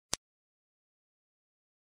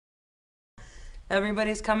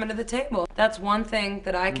everybody's coming to the table. That's one thing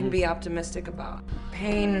that I can be optimistic about.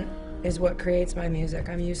 Pain is what creates my music.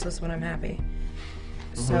 I'm useless when I'm happy.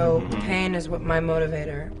 So pain is what my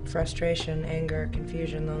motivator, frustration, anger,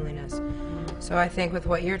 confusion, loneliness. So I think with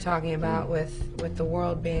what you're talking about, with the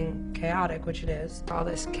world being chaotic, which it is, all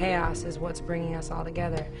this chaos is what's bringing us all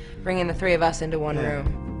together, bringing the three of us into one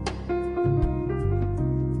room.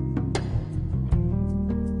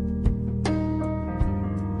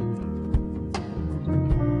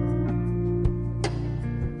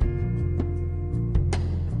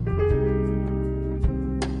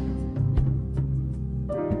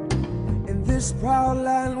 This proud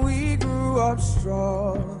land we grew up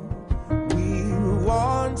strong. We were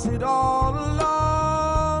wanted all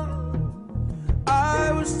along.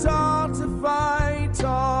 I was taught to fight,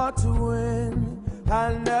 taught to win.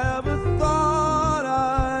 I never thought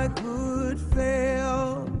I could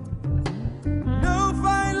fail. No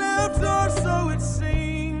fight left, or so it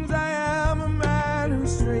seems. I am a man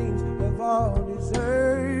whose dreams have all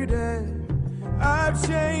deserted. I've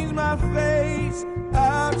changed my face,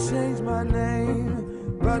 I've changed my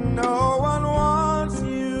name, but no one wants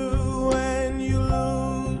you when you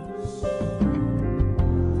lose.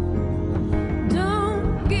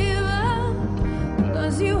 Don't give up,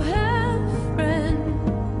 'cause you have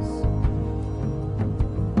friends.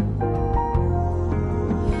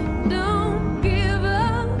 Don't give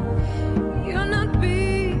up, you're not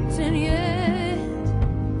beaten yet.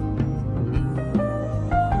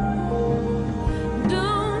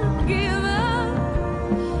 Don't give up,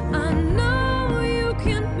 I know you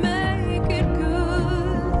can make it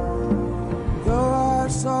good. Though I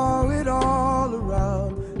saw it all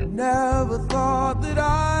around, I never thought that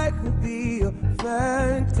I could be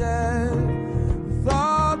affected.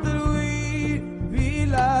 Thought that we'd be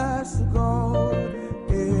last to go.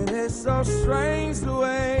 It is so strange the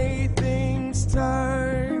way things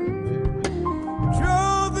turn.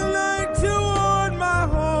 Drove the night toward my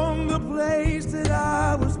home, the place that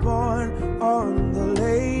I was born, on the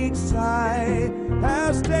lakeside.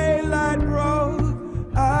 As daylight broke,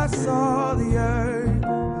 I saw the earth.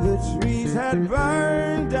 The trees had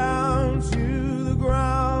burned down to the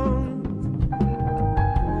ground.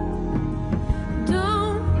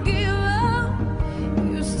 Don't give up,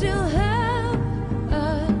 you still have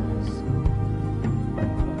us.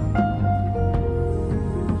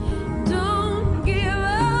 Don't give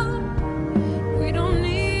up, we don't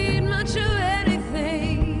need much of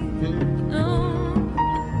anything, no.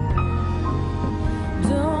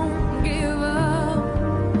 Don't give up,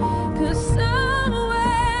 'cause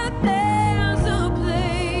somewhere there's a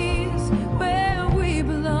place where we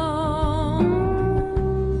belong.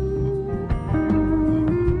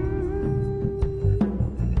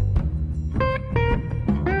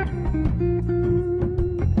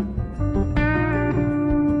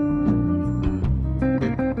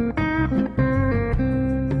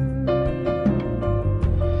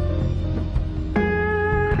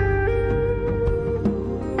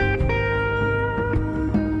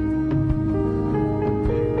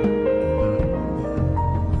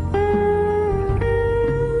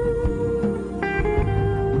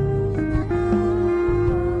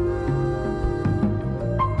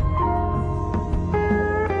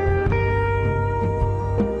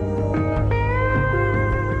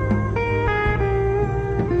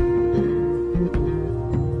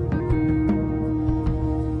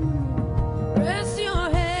 Rest your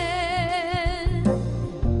head,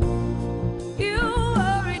 you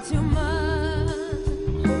worry too much.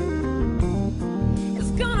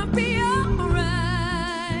 It's gonna be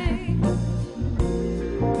alright.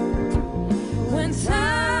 When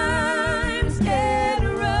times get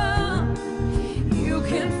rough, you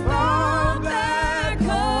can fall back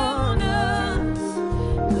on us.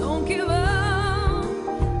 Don't give up,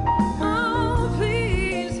 oh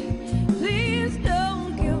please, please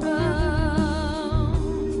don't give up.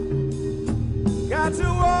 Got to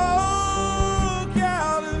walk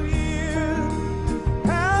out of here.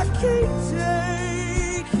 I can't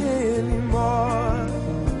take anymore.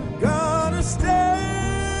 Gonna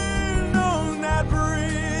stand on that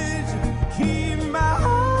bridge, keep my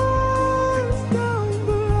eyes down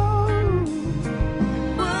below.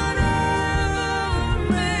 Whatever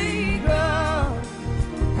may come,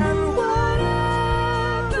 and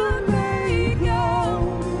whatever may go,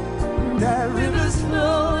 that river's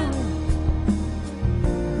flowing.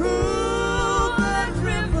 Ooh, that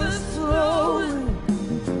river's flowing.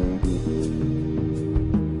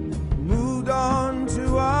 Moved on to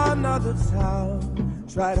another town,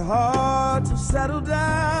 tried hard to settle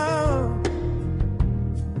down.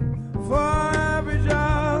 For